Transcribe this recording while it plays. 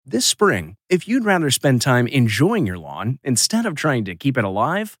This spring, if you'd rather spend time enjoying your lawn instead of trying to keep it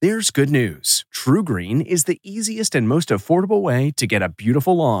alive, there's good news. TruGreen is the easiest and most affordable way to get a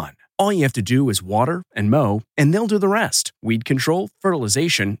beautiful lawn. All you have to do is water and mow, and they'll do the rest. Weed control,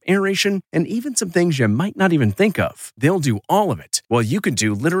 fertilization, aeration, and even some things you might not even think of. They'll do all of it, while you can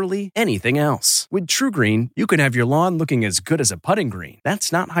do literally anything else. With TruGreen, you can have your lawn looking as good as a putting green.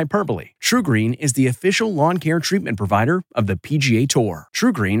 That's not hyperbole. TruGreen is the official lawn care treatment provider of the PGA Tour.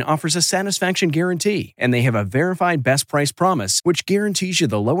 TruGreen offers a satisfaction guarantee, and they have a verified best price promise, which guarantees you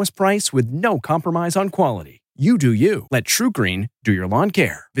the lowest price with no compromise on quality. You do you. Let TruGreen do your lawn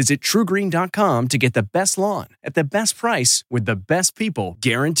care. Visit TruGreen.com to get the best lawn at the best price with the best people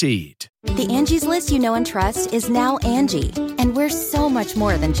guaranteed. The Angie's List you know and trust is now Angie, and we're so much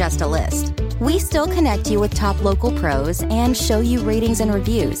more than just a list. We still connect you with top local pros and show you ratings and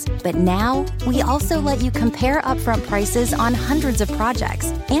reviews, but now we also let you compare upfront prices on hundreds of projects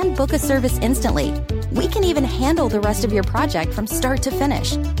and book a service instantly. We can even handle the rest of your project from start to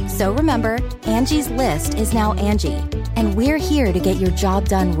finish. So remember, Angie's List is now Angie, and we're here to get your job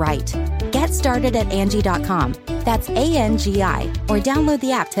done right. Get started at Angie.com. That's ANGI, or download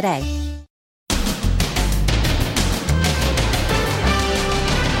the app today.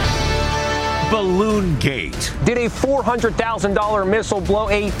 Balloon Gate. Did a $400,000 missile blow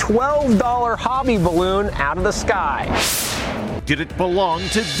a $12 hobby balloon out of the sky? Did it belong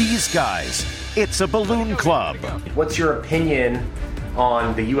to these guys? It's a balloon club. What's your opinion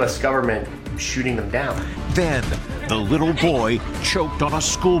on the U.S. government shooting them down? Then the little boy choked on a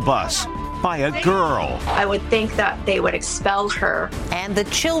school bus by a girl. I would think that they would expel her. And the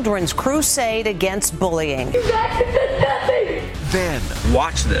Children's Crusade Against Bullying. Then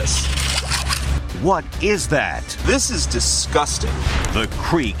watch this. What is that? This is disgusting. The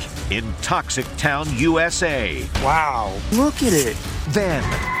Creek in Toxic Town, USA. Wow. Look at it. Then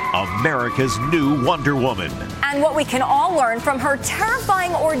America's new Wonder Woman. And what we can all learn from her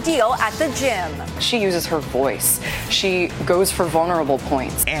terrifying ordeal at the gym. She uses her voice. She goes for vulnerable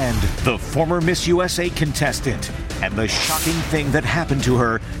points. And the former Miss USA contestant. And the shocking thing that happened to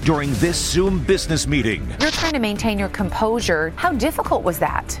her during this Zoom business meeting. You're trying to maintain your composure. How difficult was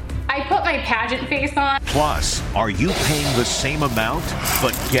that? I put my pageant face on. Plus, are you paying the same amount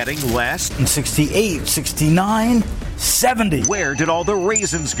but getting less? 68, 69, 70. Where did all the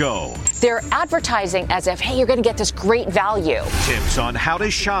raisins go? They're advertising as if, hey, you're going to get this great value. Tips on how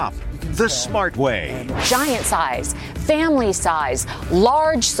to shop the smart way. Giant size, family size,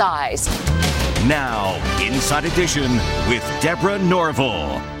 large size. Now, Inside Edition with Deborah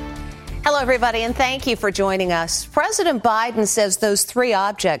Norville. Hello, everybody, and thank you for joining us. President Biden says those three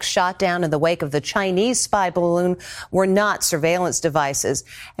objects shot down in the wake of the Chinese spy balloon were not surveillance devices,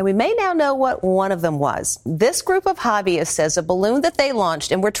 and we may now know what one of them was. This group of hobbyists says a balloon that they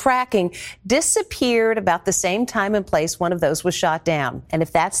launched and were tracking disappeared about the same time and place one of those was shot down. And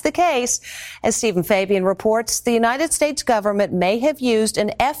if that's the case, as Stephen Fabian reports, the United States government may have used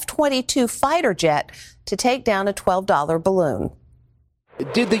an F-22 fighter jet to take down a $12 balloon.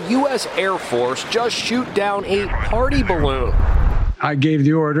 Did the U.S. Air Force just shoot down a party balloon? I gave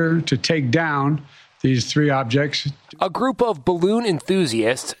the order to take down these three objects. A group of balloon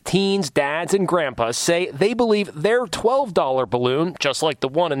enthusiasts, teens, dads, and grandpas say they believe their $12 balloon, just like the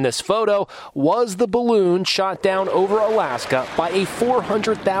one in this photo, was the balloon shot down over Alaska by a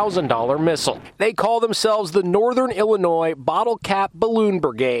 $400,000 missile. They call themselves the Northern Illinois Bottle Cap Balloon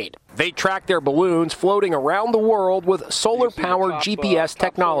Brigade. They track their balloons floating around the world with solar-powered GPS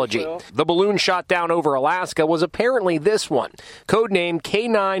technology. The balloon shot down over Alaska was apparently this one, codenamed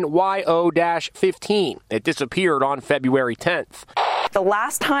K9YO-15. It disappeared on February 10th. The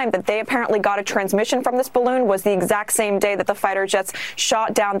last time that they apparently got a transmission from this balloon was the exact same day that the fighter jets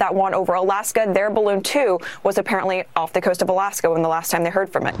shot down that one over Alaska. Their balloon, too, was apparently off the coast of Alaska when the last time they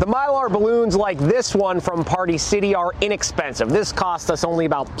heard from it. The Mylar balloons like this one from Party City are inexpensive. This cost us only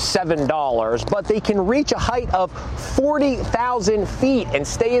about $7, but they can reach a height of 40,000 feet and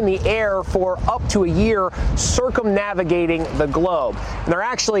stay in the air for up to a year, circumnavigating the globe. And there are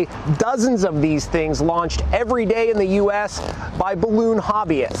actually dozens of these things launched every day in the U.S. by balloon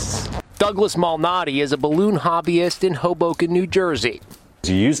hobbyists. Douglas Malnati is a balloon hobbyist in Hoboken, New Jersey.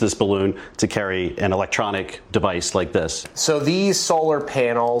 You use this balloon to carry an electronic device like this. So these solar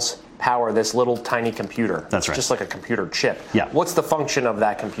panels power this little tiny computer. That's right. Just like a computer chip. Yeah. What's the function of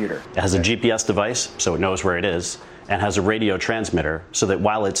that computer? It has a GPS device, so it knows where it is, and has a radio transmitter so that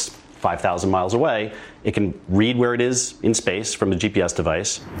while it's 5,000 miles away, it can read where it is in space from the GPS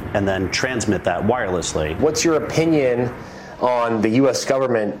device and then transmit that wirelessly. What's your opinion on the U.S.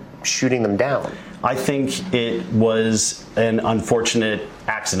 government shooting them down? I think it was an unfortunate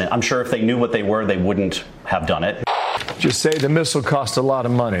accident. I'm sure if they knew what they were, they wouldn't have done it. Just say the missile cost a lot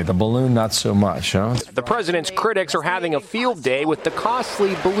of money, the balloon not so much, huh? The president's critics are having a field day with the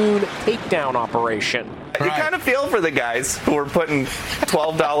costly balloon takedown operation. You kind of feel for the guys who are putting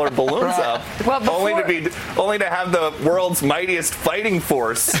 $12 balloons up, only to have the world's mightiest fighting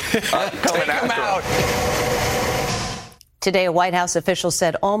force coming after them. Today, a White House official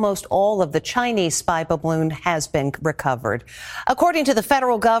said almost all of the Chinese spy balloon has been recovered. According to the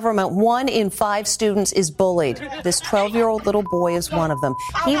federal government, 1 in 5 students is bullied. This 12-year-old little boy is one of them.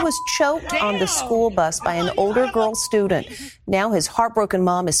 He was choked on the school bus by an older girl student. Now his heartbroken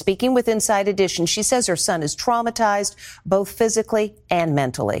mom is speaking with Inside Edition. She says her son is traumatized, both physically and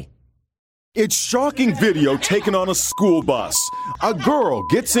mentally. It's shocking video taken on a school bus. A girl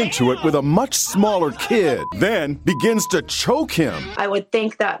gets into it with a much smaller kid, then begins to choke him. I would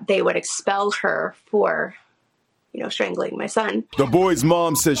think that they would expel her for, strangling my son. The boy's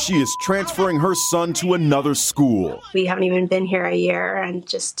mom says she is transferring her son to another school. We haven't even been here a year, and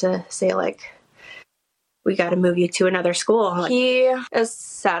just to say, we got to move you to another school. He is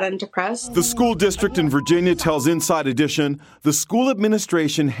sad and depressed. The school district in Virginia tells Inside Edition the school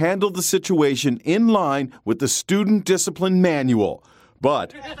administration handled the situation in line with the student discipline manual.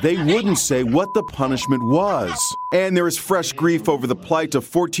 But they wouldn't say what the punishment was. And there is fresh grief over the plight of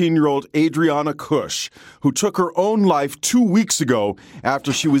 14-year-old Adriana Cush, who took her own life 2 weeks ago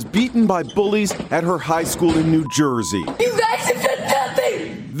after she was beaten by bullies at her high school in New Jersey. You guys have done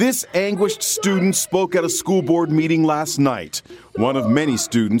nothing! This anguished student spoke at a school board meeting last night, one of many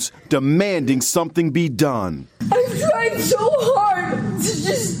students demanding something be done. I've tried so hard to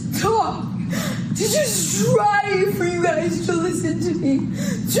just talk, to just try for you guys to listen to me,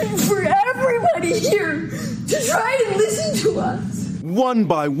 for everybody here to try and listen to us. One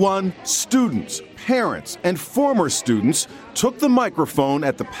by one, students, parents, and former students took the microphone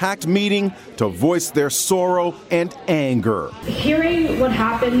at the packed meeting to voice their sorrow and anger. Hearing what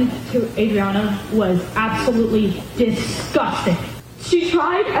happened to Adriana was absolutely disgusting. She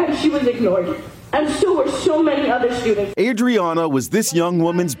tried and she was ignored. And so were so many other students. Adriana was this young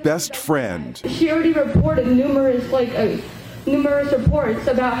woman's best friend. She already reported numerous reports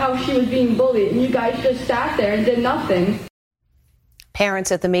about how she was being bullied, and you guys just sat there and did nothing.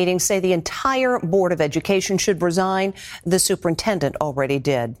 Parents at the meeting say the entire Board of Education should resign. The superintendent already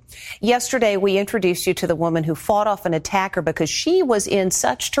did. Yesterday, we introduced you to the woman who fought off an attacker because she was in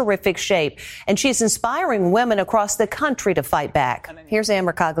such terrific shape, and she's inspiring women across the country to fight back. Here's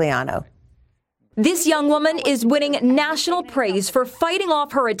Amber Cagliano. This young woman is winning national praise for fighting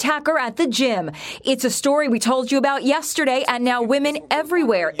off her attacker at the gym. It's a story we told you about yesterday, and now women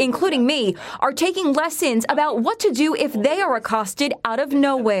everywhere, including me, are taking lessons about what to do if they are accosted out of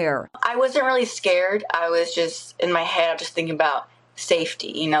nowhere. I wasn't really scared. I was just in my head, I was just thinking about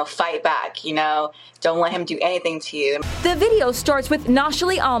safety, fight back, don't let him do anything to you. The video starts with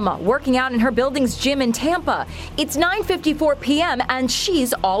Nashali Alma working out in her building's gym in Tampa. It's 9:54 p.m. and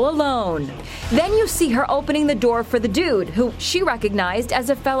she's all alone. Then you see her opening the door for the dude, who she recognized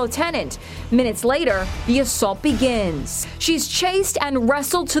as a fellow tenant. Minutes later, the assault begins. She's chased and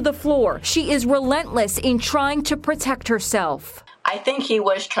wrestled to the floor. She is relentless in trying to protect herself. I think he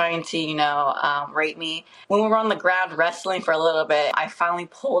was trying to, rape me. When we were on the ground wrestling for a little bit, I finally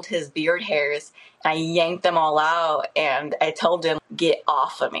pulled his beard hairs and I yanked them all out and I told him, get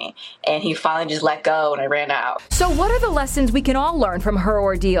off of me. And he finally just let go and I ran out. So what are the lessons we can all learn from her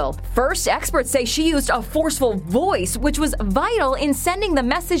ordeal? First, experts say she used a forceful voice, which was vital in sending the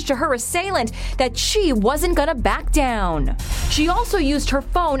message to her assailant that she wasn't gonna back down. She also used her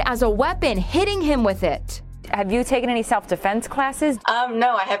phone as a weapon, hitting him with it. Have you taken any self-defense classes?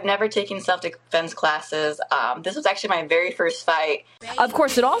 No, I have never taken self-defense classes. This was actually my very first fight. Of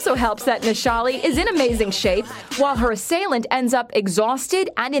course, it also helps that Nashali is in amazing shape, while her assailant ends up exhausted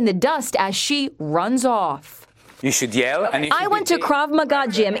and in the dust as she runs off. You should yell. I went to Krav Maga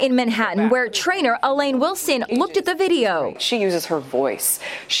gym in Manhattan, where trainer Elaine Wilson looked at the video. She uses her voice.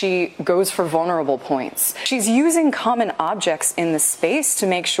 She goes for vulnerable points. She's using common objects in the space to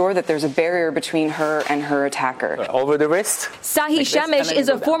make sure that there's a barrier between her and her attacker. Over the wrist. Sahi Shemish is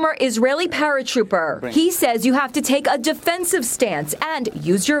a former Israeli paratrooper. He says you have to take a defensive stance and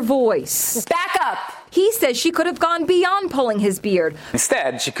use your voice. Back up! He says she could have gone beyond pulling his beard.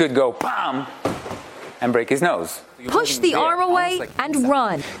 Instead, she could go, bam, and break his nose. Push the arm away and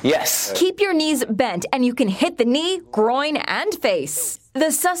run. Yes. Keep your knees bent and you can hit the knee, groin, and face.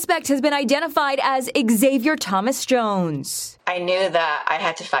 The suspect has been identified as Xavier Thomas Jones. I knew that I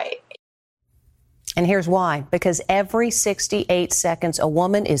had to fight. And here's why. Because every 68 seconds, a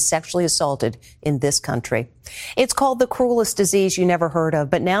woman is sexually assaulted in this country. It's called the cruelest disease you never heard of.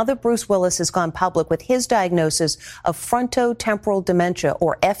 But now that Bruce Willis has gone public with his diagnosis of frontotemporal dementia,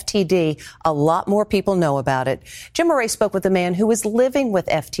 or FTD, a lot more people know about it. Jim Murray spoke with a man who is living with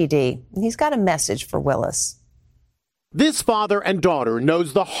FTD, and he's got a message for Willis. This father and daughter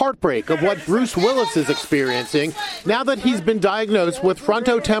knows the heartbreak of what Bruce Willis is experiencing now that he's been diagnosed with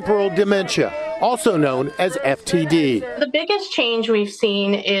frontotemporal dementia, also known as FTD. The biggest change we've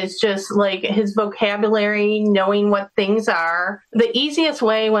seen is just like his vocabulary, knowing what things are. The easiest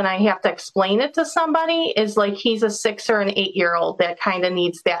way when I have to explain it to somebody is like he's a 6 or an 8-year-old that kind of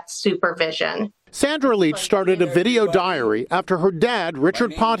needs that supervision. Sandra Leach started a video diary after her dad,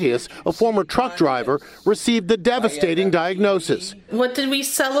 Richard Pontius, a former truck driver, received the devastating diagnosis. What did we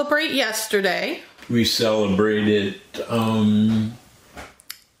celebrate yesterday? We celebrated the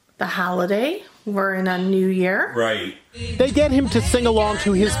holiday. We're in a new year. Right. They get him to sing along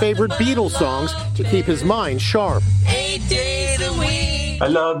to his favorite Beatles songs to keep his mind sharp. 8 days a week. I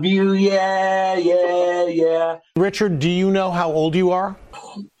love you, yeah, yeah, yeah. Richard, do you know how old you are?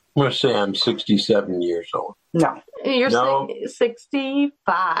 I'm going to say I'm 67 years old. No. You're saying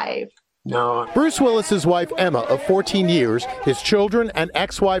 65. No. Bruce Willis's wife, Emma, of 14 years, his children, and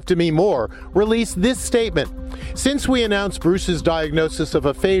ex-wife, Demi Moore, released this statement. Since we announced Bruce's diagnosis of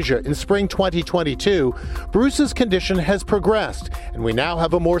aphasia in spring 2022, Bruce's condition has progressed, and we now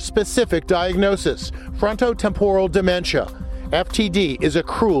have a more specific diagnosis, frontotemporal dementia. FTD is a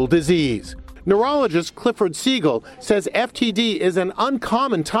cruel disease. Neurologist Clifford Siegel says FTD is an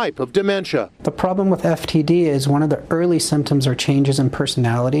uncommon type of dementia. The problem with FTD is one of the early symptoms are changes in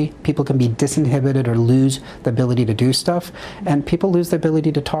personality. People can be disinhibited or lose the ability to do stuff, and people lose the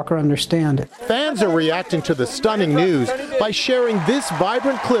ability to talk or understand. Fans are reacting to the stunning news by sharing this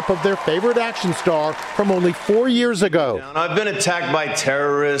vibrant clip of their favorite action star from only 4 years ago. I've been attacked by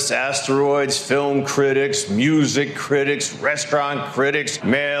terrorists, asteroids, film critics, music critics, restaurant critics,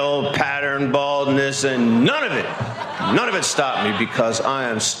 male pattern baldness, and none of it stopped me because I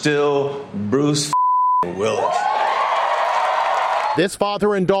am still Bruce Willis. This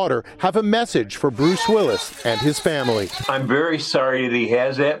father and daughter have a message for Bruce Willis and his family. I'm very sorry that he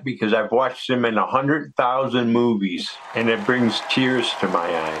has that because I've watched him in 100,000 movies, and it brings tears to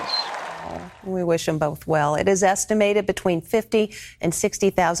my eyes. We wish them both well. It is estimated between 50 and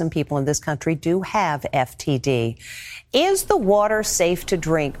 60,000 people in this country do have FTD. Is the water safe to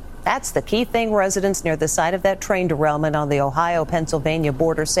drink? That's the key thing residents near the site of that train derailment on the Ohio-Pennsylvania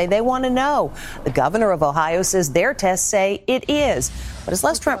border say they want to know. The governor of Ohio says their tests say it is. But as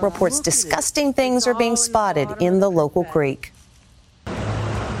Les Trent reports, disgusting things are being spotted in the local creek.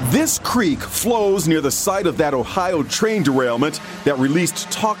 This creek flows near the site of that Ohio train derailment that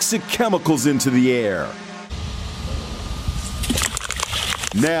released toxic chemicals into the air.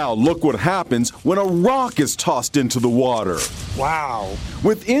 Now look what happens when a rock is tossed into the water. Wow.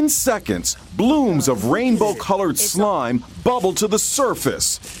 Within seconds, blooms of rainbow-colored slime bubble to the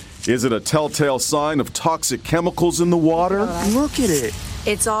surface. Is it a telltale sign of toxic chemicals in the water? Look at it.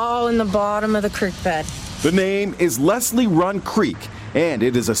 It's all in the bottom of the creek bed. The name is Leslie Run Creek, and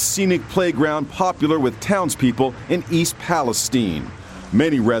it is a scenic playground popular with townspeople in East Palestine.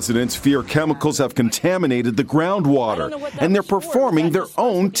 Many residents fear chemicals have contaminated the groundwater, and they're performing their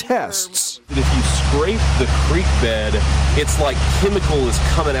own tests. If you scrape the creek bed, it's like chemical is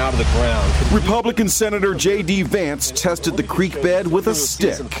coming out of the ground. Republican Senator J.D. Vance tested the creek bed with a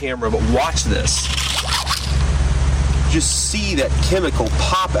stick. Camera, but watch this. Just see that chemical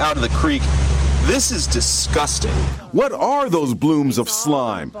pop out of the creek. This is disgusting. What are those blooms of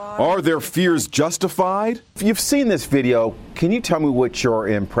slime? Are their fears justified? If you've seen this video, can you tell me what your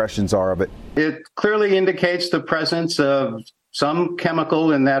impressions are of it? It clearly indicates the presence of some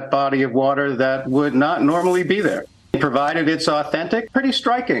chemical in that body of water that would not normally be there. Provided it's authentic, pretty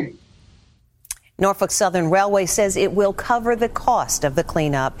striking. Norfolk Southern Railway says it will cover the cost of the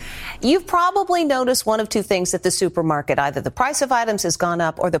cleanup. You've probably noticed one of two things at the supermarket. Either the price of items has gone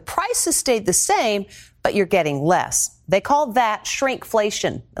up or the price has stayed the same, but you're getting less. They call that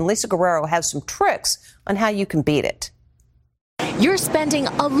shrinkflation. And Lisa Guerrero has some tricks on how you can beat it. You're spending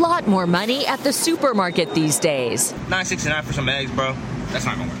a lot more money at the supermarket these days. $9.69 for some eggs, bro. That's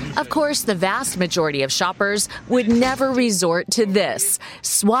not going to work. Of course, the vast majority of shoppers would never resort to this,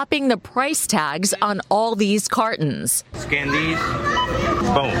 swapping the price tags on all these cartons. Scan these.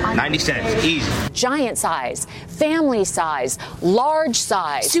 Boom. 90 cents. Easy. Giant size, family size, large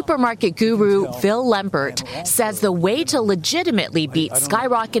size. Supermarket guru Phil Lempert says the way to legitimately beat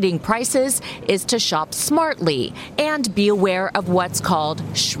skyrocketing prices is to shop smartly and be aware of what's called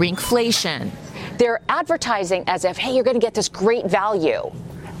shrinkflation. They're advertising as if, hey, you're going to get this great value.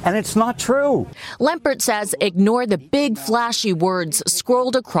 And it's not true. Lempert says ignore the big flashy words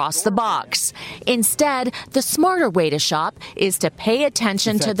scrolled across the box. Instead, the smarter way to shop is to pay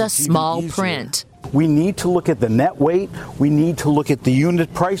attention to the small print. We need to look at the net weight. We need to look at the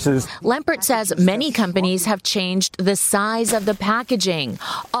unit prices. Lempert says many companies have changed the size of the packaging,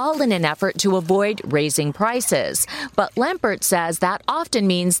 all in an effort to avoid raising prices. But Lempert says that often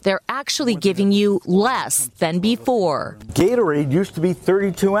means they're actually giving you less than before. Gatorade used to be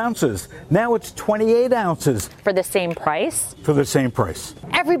 32 ounces. Now it's 28 ounces. For the same price? For the same price.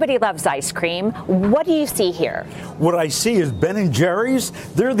 Everybody loves ice cream. What do you see here? What I see is Ben & Jerry's.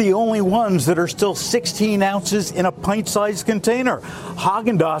 They're the only ones that are still 16 ounces in a pint-sized container.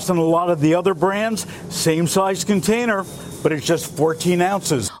 Haagen-Dazs and a lot of the other brands, same size container, but it's just 14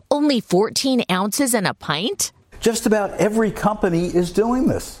 ounces. Only 14 ounces in a pint? Just about every company is doing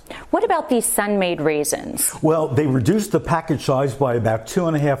this. What about these Sun-Maid raisins? Well, they reduced the package size by about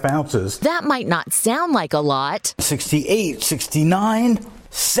 2.5 ounces. That might not sound like a lot. 68, 69,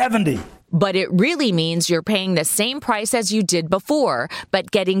 70. But it really means you're paying the same price as you did before,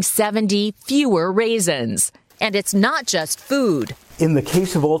 but getting 70 fewer raisins. And it's not just food. In the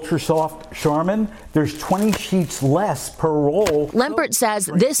case of Ultra Soft Charmin, there's 20 sheets less per roll. Lempert says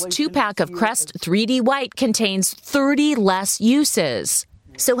this 2-pack of Crest 3D White contains 30 less uses.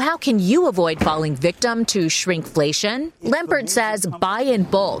 So how can you avoid falling victim to shrinkflation? Lempert says buy in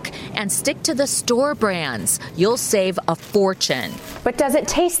bulk and stick to the store brands. You'll save a fortune. But does it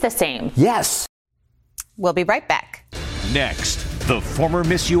taste the same? Yes. We'll be right back. Next, the former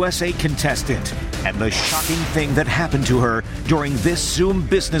Miss USA contestant and the shocking thing that happened to her during this Zoom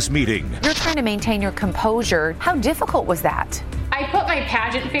business meeting. You're trying to maintain your composure. How difficult was that? I put my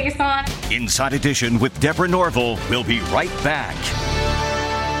pageant face on. Inside Edition with Deborah Norville. We'll be right back.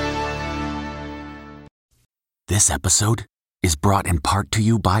 This episode is brought in part to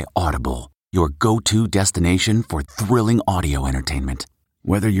you by Audible, your go-to destination for thrilling audio entertainment.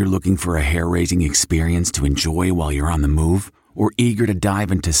 Whether you're looking for a hair-raising experience to enjoy while you're on the move or eager to dive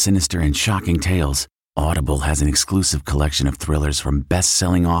into sinister and shocking tales, Audible has an exclusive collection of thrillers from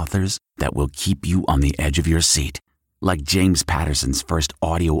best-selling authors that will keep you on the edge of your seat. Like James Patterson's first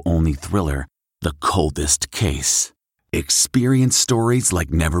audio-only thriller, The Coldest Case. Experience stories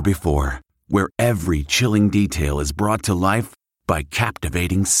like never before, where every chilling detail is brought to life by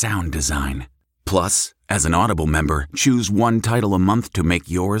captivating sound design. Plus, as an Audible member, choose one title a month to make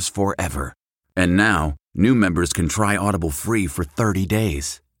yours forever. And now, new members can try Audible free for 30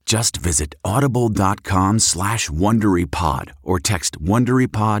 days. Just visit audible.com/WonderyPod or text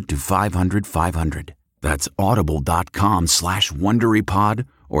WonderyPod to 500-500. That's audible.com/WonderyPod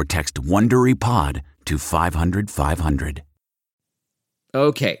or text WonderyPod to 500-500.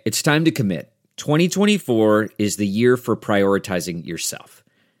 Okay, it's time to commit. 2024 is the year for prioritizing yourself.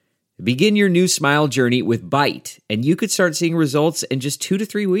 Begin your new smile journey with Byte, and you could start seeing results in just 2 to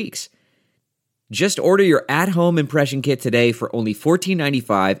 3 weeks. Just order your at-home impression kit today for only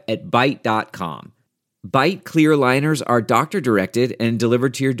 $14.95 at Byte.com. Byte clear liners are doctor-directed and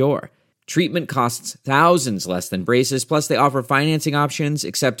delivered to your door. Treatment costs thousands less than braces, plus they offer financing options,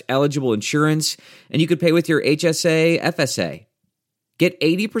 accept eligible insurance, and you could pay with your HSA, FSA. Get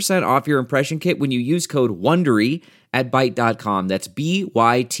 80% off your impression kit when you use code WONDERY at Byte.com. That's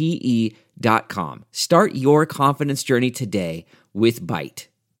BYTE.com. Start your confidence journey today with Byte.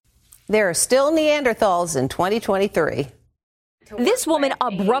 There are still Neanderthals in 2023. This woman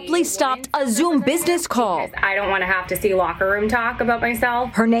abruptly stopped a Zoom business call. I don't want to have to see locker room talk about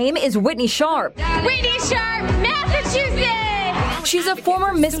myself. Her name is Whitney Sharp. Whitney Sharp, Massachusetts! She's a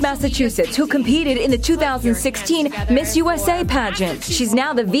former Miss Massachusetts who competed in the 2016 Miss USA pageant. She's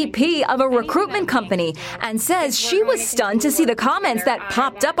now the VP of a recruitment company and says she was stunned to see the comments that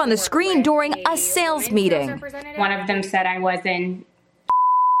popped up on the screen during a sales meeting. One of them said I was in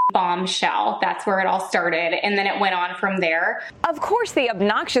bombshell. That's where it all started. And then it went on from there. Of course, the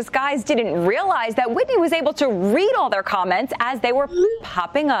obnoxious guys didn't realize that Whitney was able to read all their comments as they were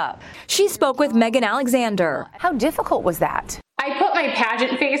popping up. She spoke with Megan Alexander. How difficult was that? I put my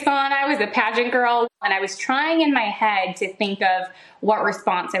pageant face on. I was a pageant girl, and I was trying in my head to think of what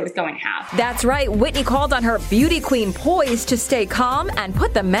response I was going to have. That's right. Whitney called on her beauty queen poise to stay calm and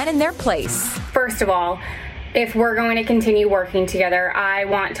put the men in their place. First of all, If we're going to continue working together, I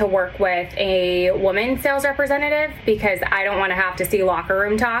want to work with a woman sales representative because I don't want to have to see locker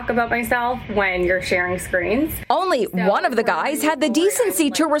room talk about myself when you're sharing screens. Only one of the guys had the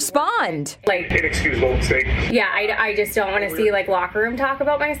decency to respond. Like, inexcusable mistake. Yeah, I just don't want to see like locker room talk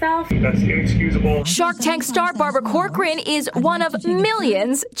about myself. That's inexcusable. Shark Tank star Barbara Corcoran is one of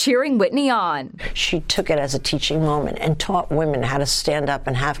millions cheering Whitney on. She took it as a teaching moment and taught women how to stand up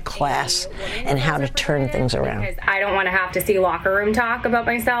and have class and how to turn things around. Because I don't want to have to see locker room talk about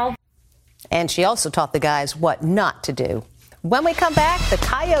myself. And she also taught the guys what not to do. When we come back, the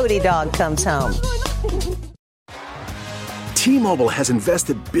coyote dog comes home. T-Mobile has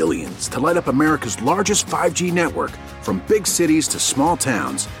invested billions to light up America's largest 5G network, from big cities to small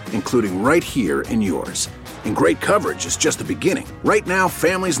towns, including right here in yours. And great coverage is just the beginning. Right now,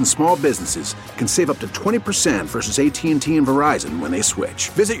 families and small businesses can save up to 20% versus AT&T and Verizon when they switch.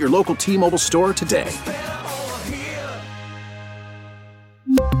 Visit your local T-Mobile store today.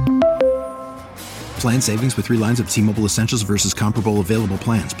 Plan savings with 3 lines of T-Mobile Essentials versus comparable available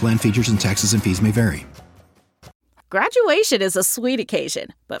plans. Plan features and taxes and fees may vary. Graduation is a sweet occasion,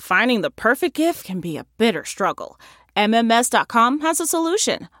 but finding the perfect gift can be a bitter struggle. MMS.com has a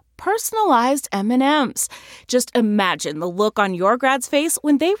solution. Personalized M&Ms. Just imagine the look on your grad's face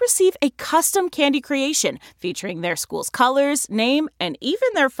when they receive a custom candy creation featuring their school's colors, name, and even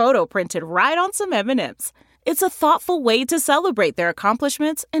their photo printed right on some M&Ms. It's a thoughtful way to celebrate their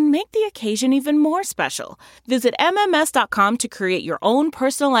accomplishments and make the occasion even more special. Visit MMS.com to create your own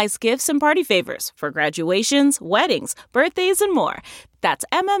personalized gifts and party favors for graduations, weddings, birthdays, and more. That's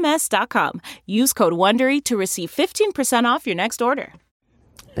MMS.com. Use code WONDERY to receive 15% off your next order.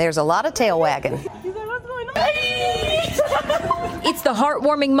 There's a lot of tail wagging. It's the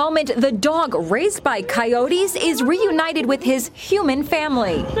heartwarming moment the dog raised by coyotes is reunited with his human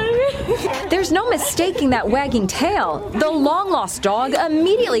family. There's no mistaking that wagging tail. The long-lost dog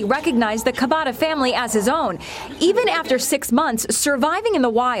immediately recognized the Cabada family as his own, even after 6 months surviving in the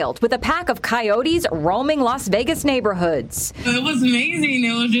wild with a pack of coyotes roaming Las Vegas neighborhoods. It was amazing.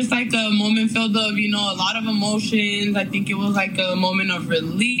 It was just like a moment filled of, a lot of emotions. I think it was like a moment of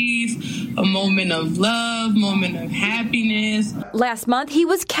relief, a moment of love, moment of happiness. Last month, he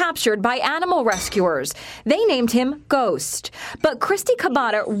was captured by animal rescuers. They named him Ghost. But Christy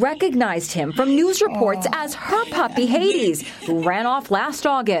Cabada recognized him from news reports as her puppy Hades, who ran off last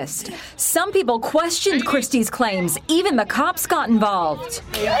August. Some people questioned Christy's claims. Even the cops got involved.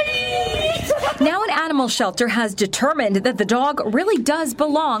 Now an animal shelter has determined that the dog really does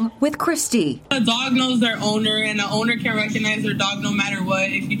belong with Christy. A dog knows their owner, and an owner can recognize their dog no matter what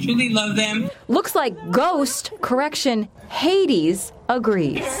if you truly love them. Looks like Hades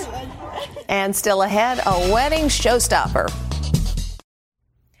agrees. And still ahead, a wedding showstopper.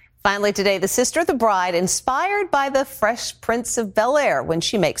 Finally today, the sister of the bride inspired by the Fresh Prince of Bel-Air when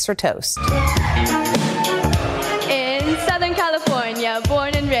she makes her toast. In Southern California,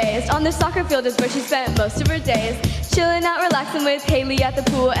 born and raised, on the soccer field is where she spent most of her days. Chilling out, relaxing with Haley at the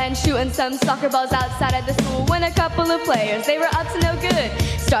pool and shooting some soccer balls outside at the school. When a couple of players, they were up to no good,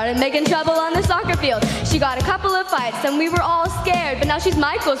 started making trouble on the soccer field. She got a couple of fights and we were all scared, but now she's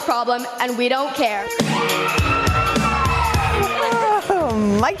Michael's problem and we don't care. Oh,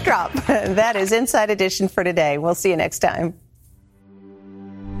 mic drop. That is Inside Edition for today. We'll see you next time.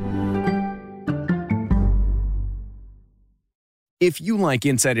 If you like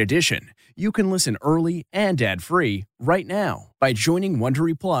Inside Edition, you can listen early and ad-free right now by joining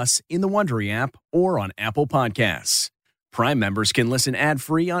Wondery Plus in the Wondery app or on Apple Podcasts. Prime members can listen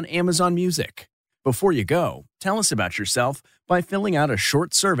ad-free on Amazon Music. Before you go, tell us about yourself by filling out a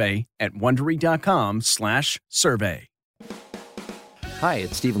short survey at Wondery.com/survey. Hi,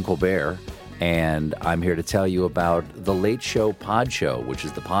 it's Stephen Colbert, and I'm here to tell you about The Late Show Pod Show, which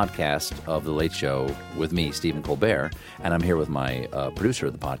is the podcast of The Late Show with me, Stephen Colbert, and I'm here with my producer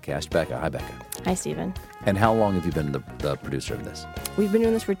of the podcast, Becca. Hi, Becca. Hi, Stephen. And how long have you been the producer of this? We've been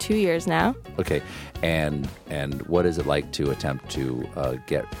doing this for 2 years now. Okay, and what is it like to attempt to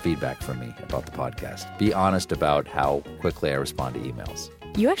get feedback from me about the podcast? Be honest about how quickly I respond to emails.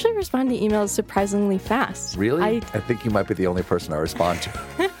 You actually respond to emails surprisingly fast. Really? I think you might be the only person I respond to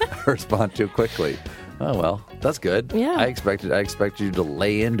quickly. Oh, well, that's good. Yeah. I expected you to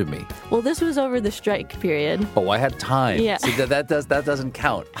lay into me. Well, this was over the strike period. Oh, I had time. Yeah. See, that doesn't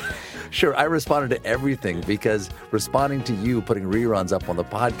count. Sure, I responded to everything because responding to you putting reruns up on the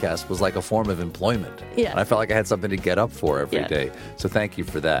podcast was like a form of employment. Yeah. And I felt like I had something to get up for every day. So thank you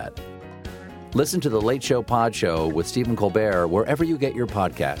for that. Listen to The Late Show Pod Show with Stephen Colbert wherever you get your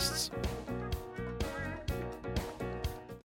podcasts.